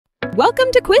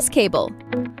Welcome to Quiz Cable.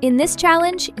 In this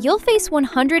challenge, you'll face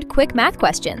 100 quick math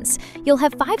questions. You'll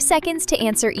have 5 seconds to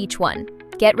answer each one.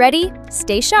 Get ready,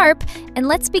 stay sharp, and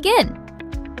let's begin.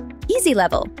 Easy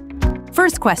level.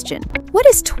 First question. What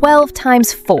is 12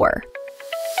 times 4?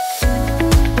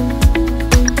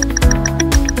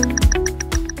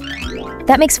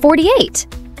 That makes 48.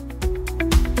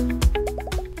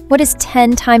 What is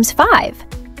 10 times 5?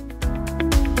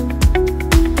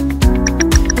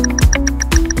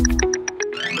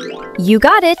 You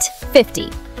got it, 50.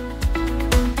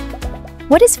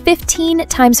 What is 15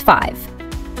 times 5?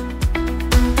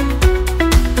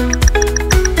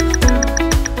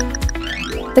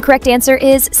 The correct answer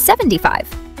is 75.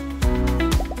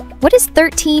 What is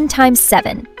 13 times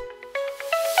 7?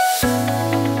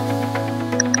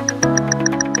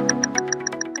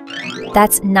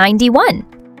 That's 91.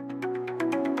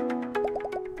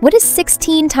 What is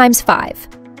 16 times 5?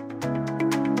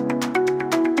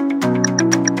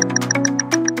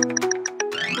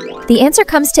 The answer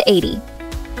comes to 80.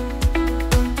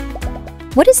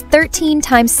 What is 13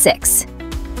 times 6?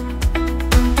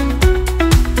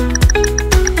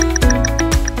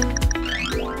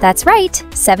 That's right,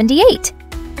 78.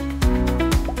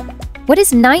 What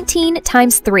is 19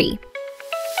 times 3?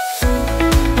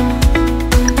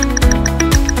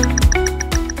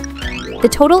 The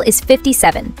total is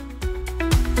 57.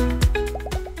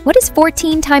 What is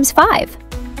 14 times 5?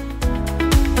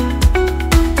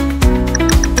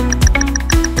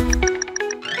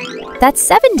 That's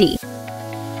 70.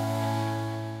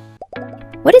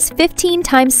 What is 15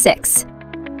 times 6?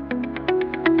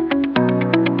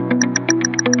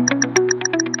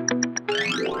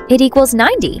 It equals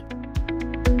 90.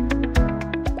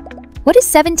 What is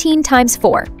 17 times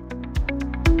 4?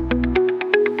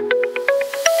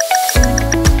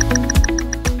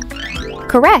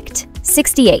 Correct,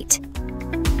 68.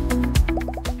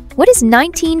 What is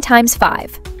 19 times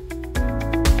 5?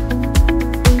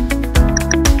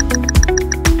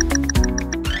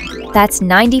 That's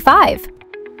 95.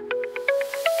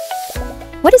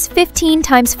 What is 15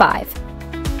 times 5?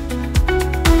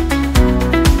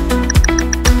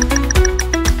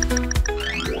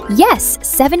 Yes,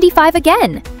 75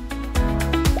 again.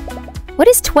 What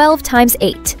is 12 times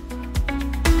 8?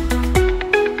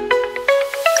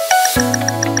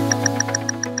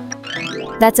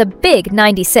 That's a big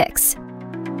 96.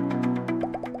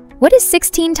 What is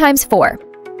 16 times 4?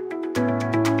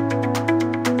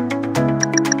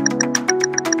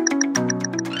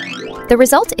 The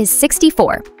result is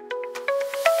 64.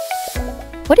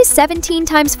 What is 17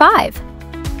 times 5?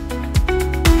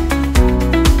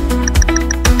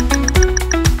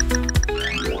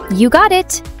 You got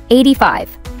it, 85.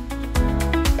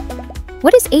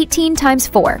 What is 18 times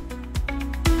 4?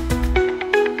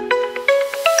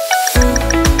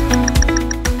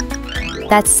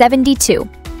 That's 72.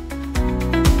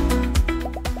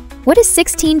 What is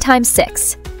 16 times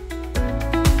 6?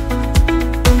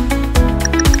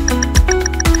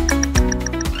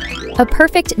 A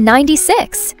perfect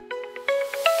 96.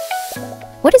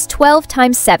 What is 12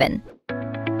 times 7?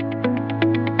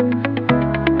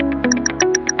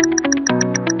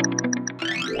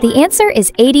 The answer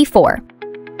is 84.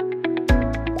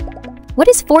 What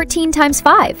is 14 times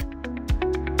 5?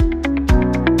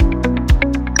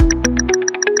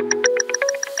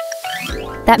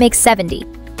 That makes 70.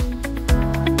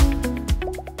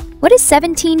 What is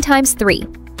 17 times 3?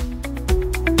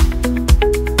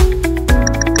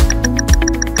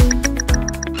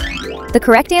 The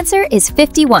correct answer is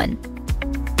 51.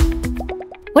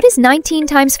 What is 19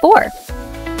 times 4?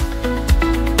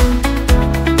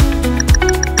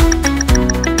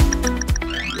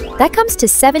 That comes to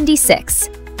 76.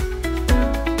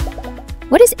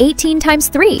 What is 18 times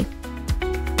 3?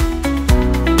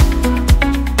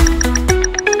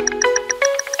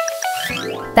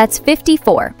 That's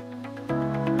 54.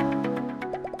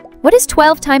 What is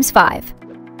 12 times 5?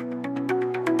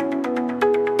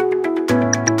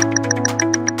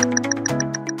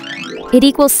 It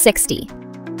equals 60.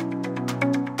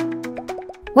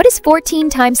 What is 14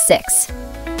 times 6?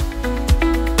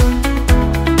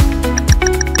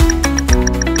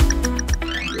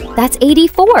 That's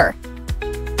 84.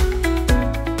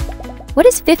 What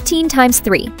is 15 times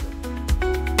 3?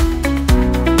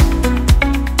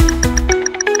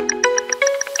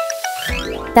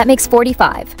 That makes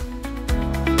 45.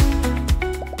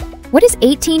 What is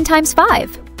 18 times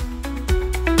 5?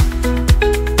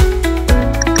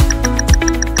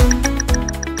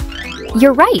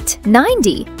 You're right,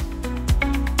 90.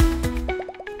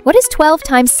 What is 12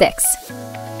 times 6?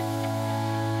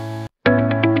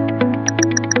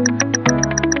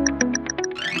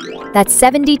 That's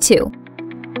 72.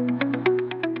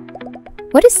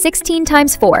 What is 16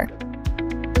 times 4?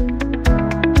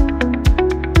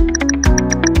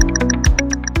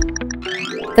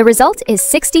 The result is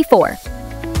 64.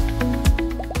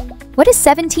 What is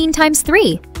 17 times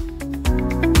 3?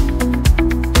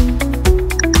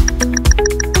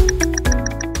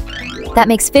 That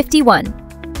makes 51.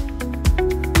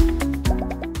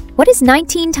 What is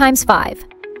 19 times 5?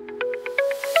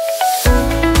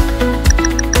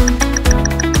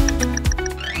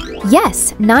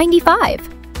 Yes, 95.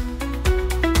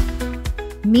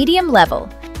 Medium level.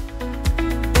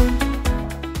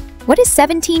 What is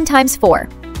 17 times 4?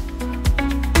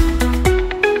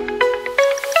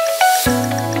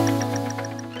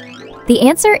 The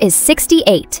answer is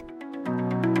 68.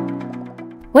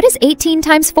 What is 18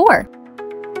 times 4?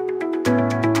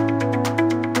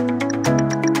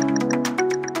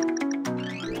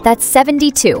 That's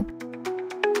 72.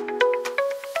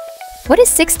 What is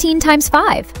 16 times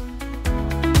 5?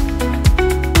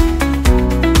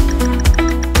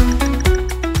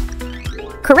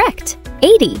 Correct,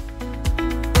 80.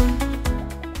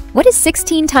 What is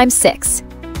 16 times 6?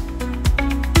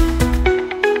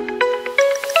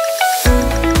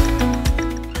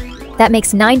 That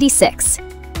makes 96.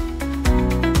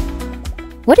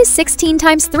 What is 16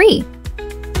 times 3?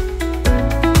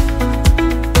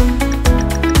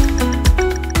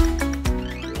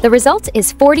 The result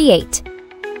is 48.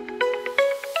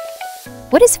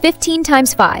 What is 15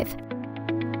 times 5?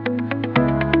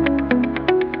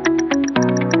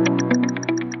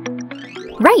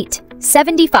 Right,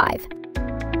 75.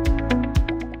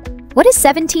 What is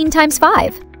 17 times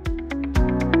 5?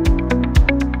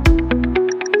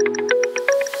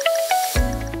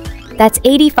 That's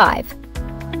 85.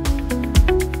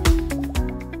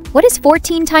 What is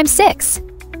 14 times 6?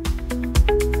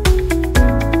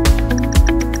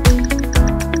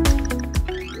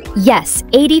 Yes,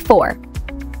 84.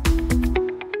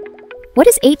 What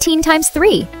is 18 times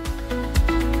 3?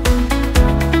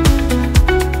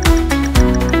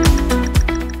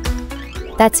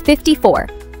 That's 54.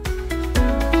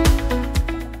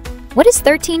 What is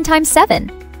 13 times 7?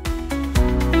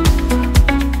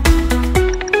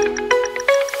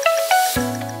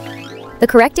 The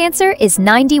correct answer is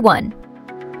 91.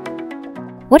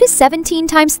 What is 17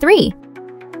 times 3?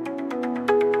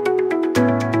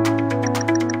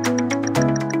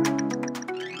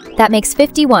 That makes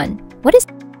 51. What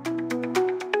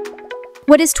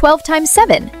is 12 times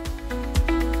 7?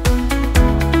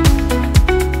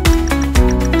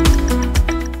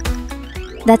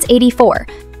 That's 84.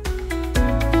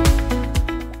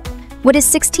 What is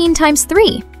 16 times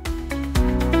 3?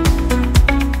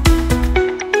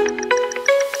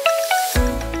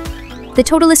 The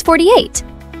total is 48.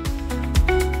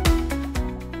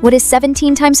 What is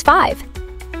 17 times 5?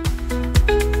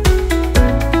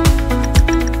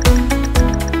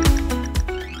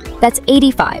 That's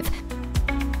 85.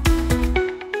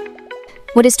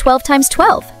 What is 12 times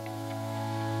 12?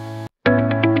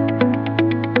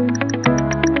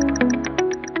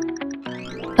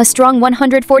 A strong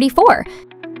 144.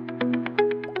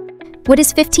 What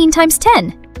is 15 times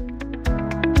 10?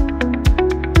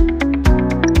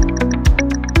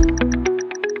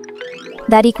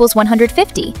 That equals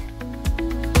 150.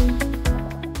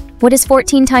 What is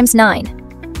 14 times 9?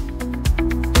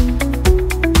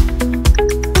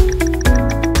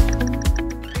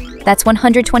 That's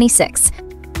 126.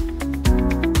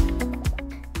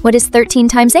 What is 13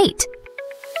 times 8?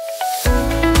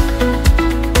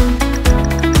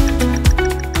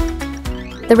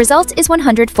 The result is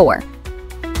 104.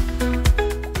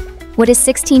 What is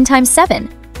 16 times 7?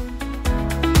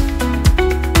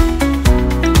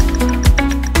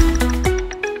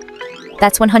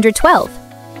 That's 112.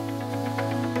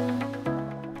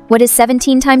 What is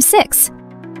 17 times 6?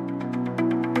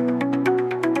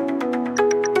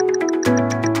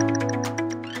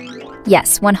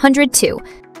 Yes, 102.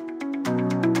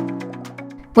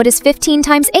 What is 15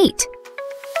 times 8?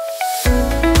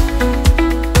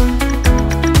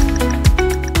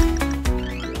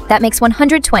 That makes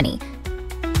 120.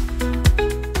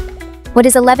 What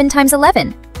is 11 times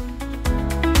 11?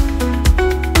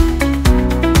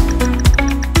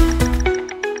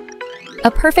 A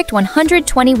perfect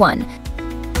 121.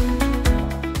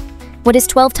 What is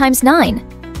 12 times 9?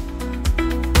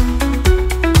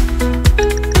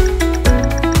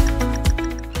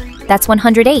 That's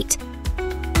 108.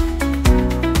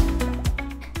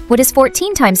 What is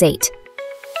 14 times 8?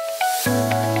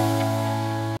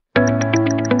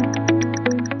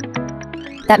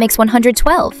 That makes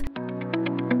 112.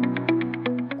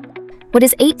 What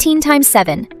is 18 times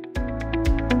 7?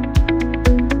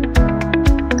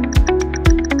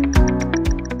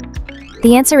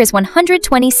 The answer is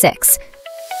 126.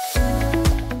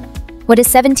 What is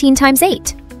 17 times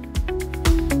 8?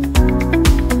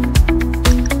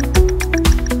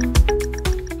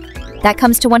 That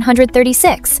comes to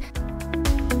 136.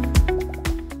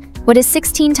 What is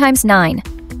 16 times 9?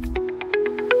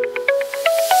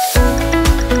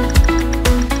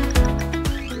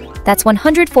 That's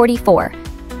 144.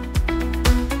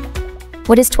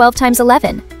 What is 12 times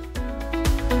 11?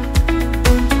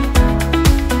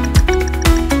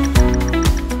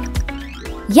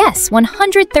 Yes,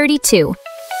 132.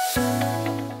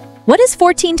 What is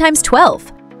 14 times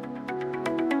 12?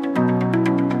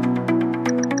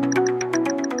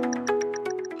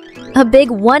 A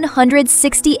big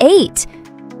 168.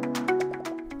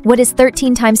 What is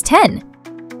 13 times 10?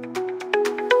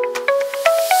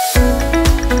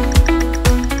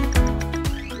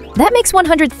 That makes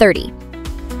 130.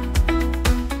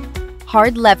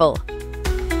 Hard level.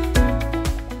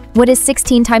 What is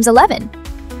 16 times 11?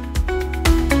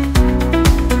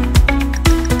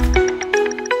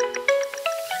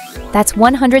 That's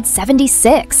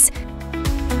 176.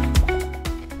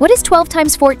 What is 12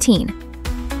 times 14?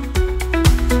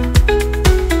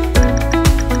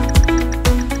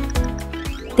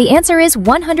 The answer is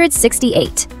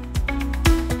 168.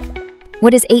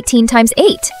 What is 18 times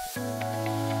 8?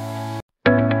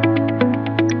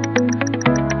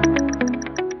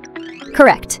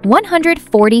 Correct,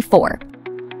 144.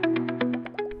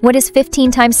 What is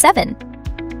 15 times 7?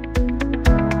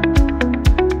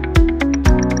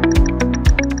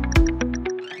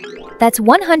 That's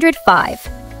 105.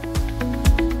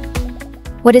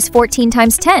 What is 14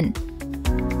 times 10?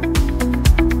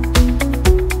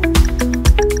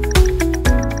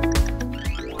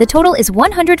 The total is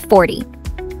 140.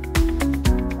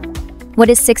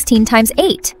 What is 16 times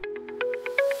 8?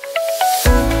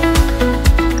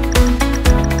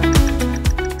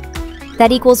 That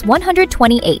equals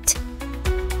 128.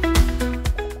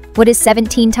 What is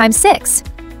 17 times 6?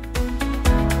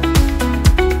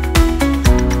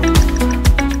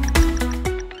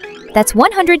 That's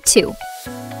 102.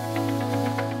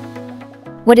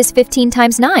 What is 15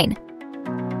 times 9?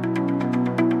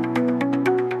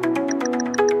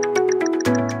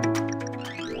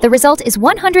 The result is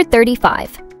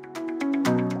 135.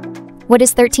 What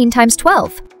is 13 times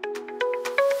 12?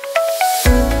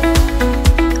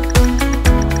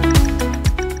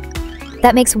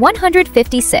 That makes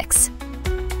 156.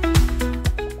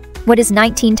 What is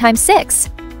 19 times 6?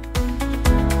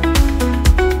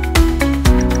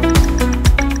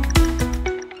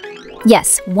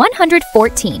 Yes,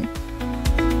 114.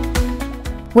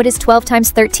 What is 12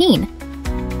 times 13?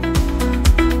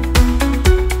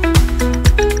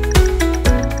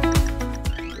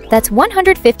 That's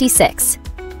 156.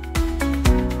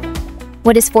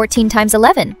 What is 14 times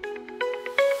 11?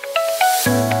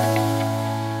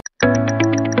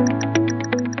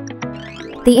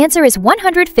 The answer is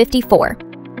 154.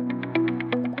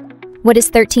 What is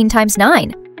 13 times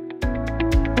 9?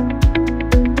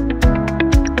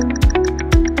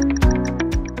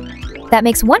 That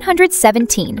makes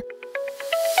 117.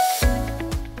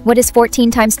 What is 14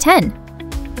 times 10?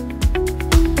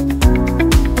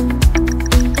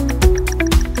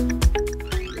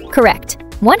 Correct,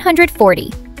 140.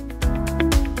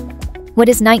 What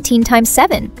is 19 times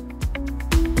 7?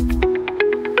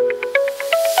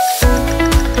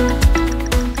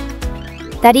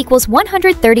 That equals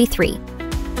 133.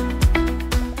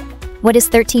 What is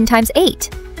 13 times 8?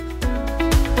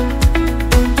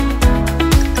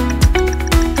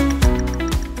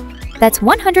 That's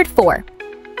 104.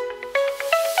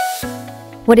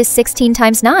 What is 16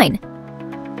 times 9?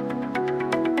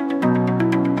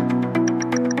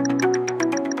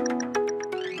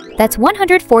 That's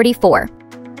 144.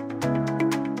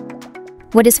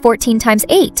 What is 14 times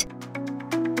 8?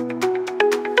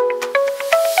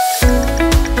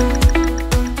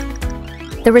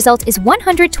 The result is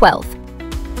 112.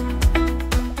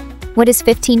 What is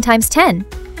 15 times 10?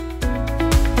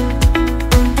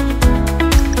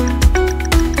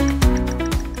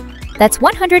 That's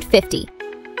 150.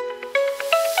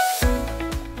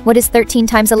 What is 13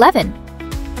 times 11?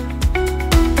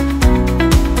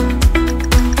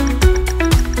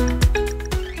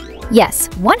 Yes,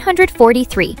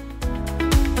 143.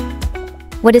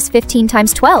 What is 15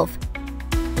 times 12?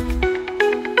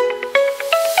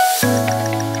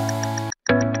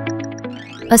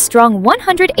 A strong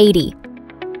 180.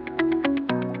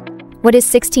 What is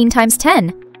 16 times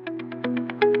 10?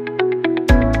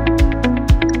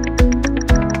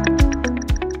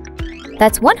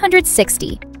 That's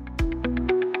 160.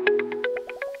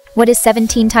 What is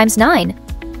 17 times 9?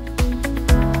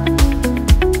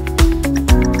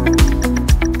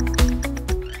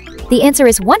 The answer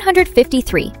is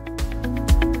 153.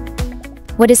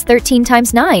 What is 13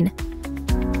 times 9?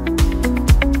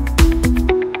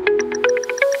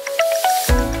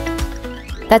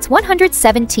 That's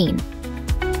 117.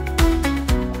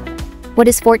 What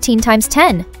is 14 times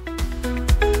 10?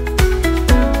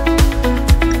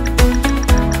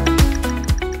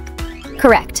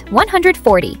 Correct,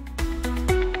 140.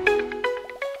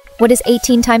 What is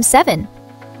 18 times 7?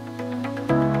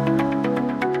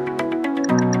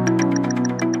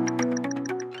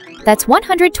 That's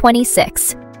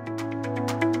 126.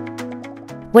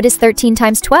 What is 13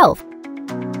 times 12?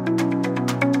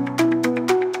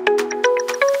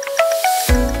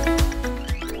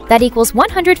 That equals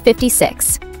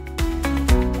 156.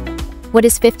 What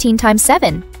is 15 times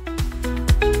 7?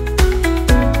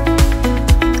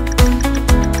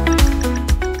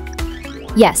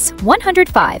 Yes,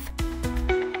 105.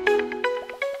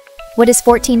 What is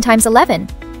 14 times 11?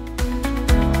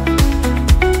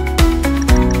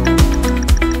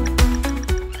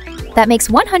 That makes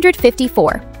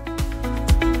 154.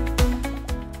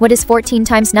 What is 14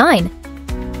 times 9?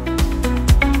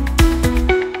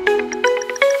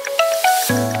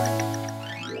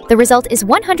 The result is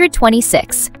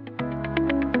 126.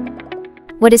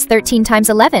 What is 13 times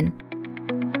 11?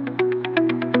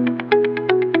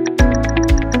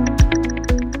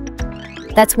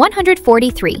 That's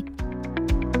 143.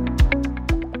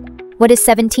 What is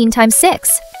 17 times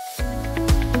 6?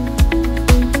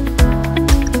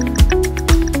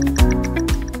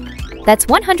 That's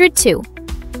 102.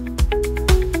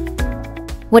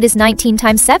 What is 19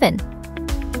 times 7?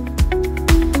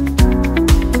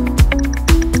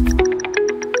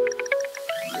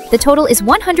 The total is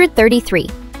 133.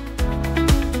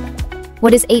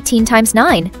 What is 18 times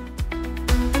 9?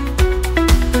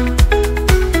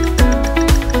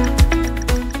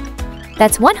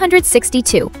 That's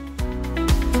 162.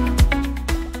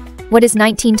 What is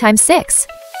 19 times 6?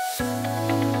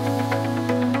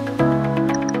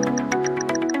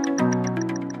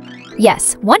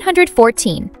 Yes,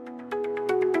 114.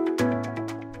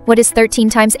 What is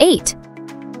 13 times 8?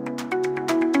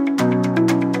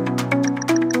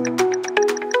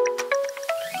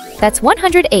 That's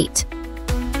 108.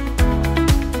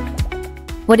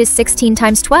 What is 16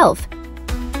 times 12?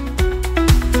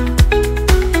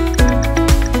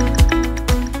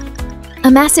 A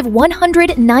massive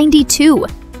 192.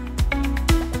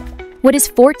 What is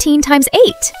 14 times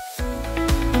 8?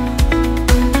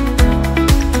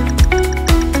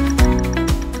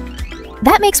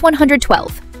 That makes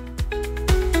 112.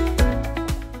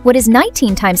 What is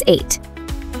 19 times 8?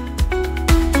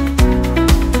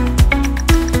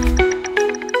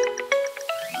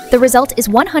 The result is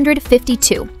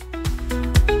 152.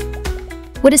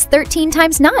 What is 13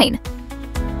 times 9?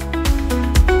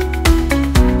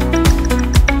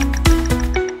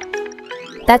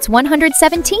 That's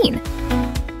 117.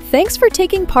 Thanks for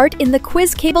taking part in the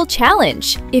Quiz Cable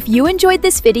Challenge. If you enjoyed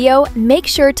this video, make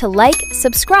sure to like,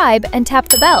 subscribe, and tap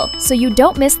the bell so you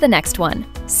don't miss the next one.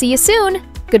 See you soon!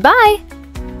 Goodbye!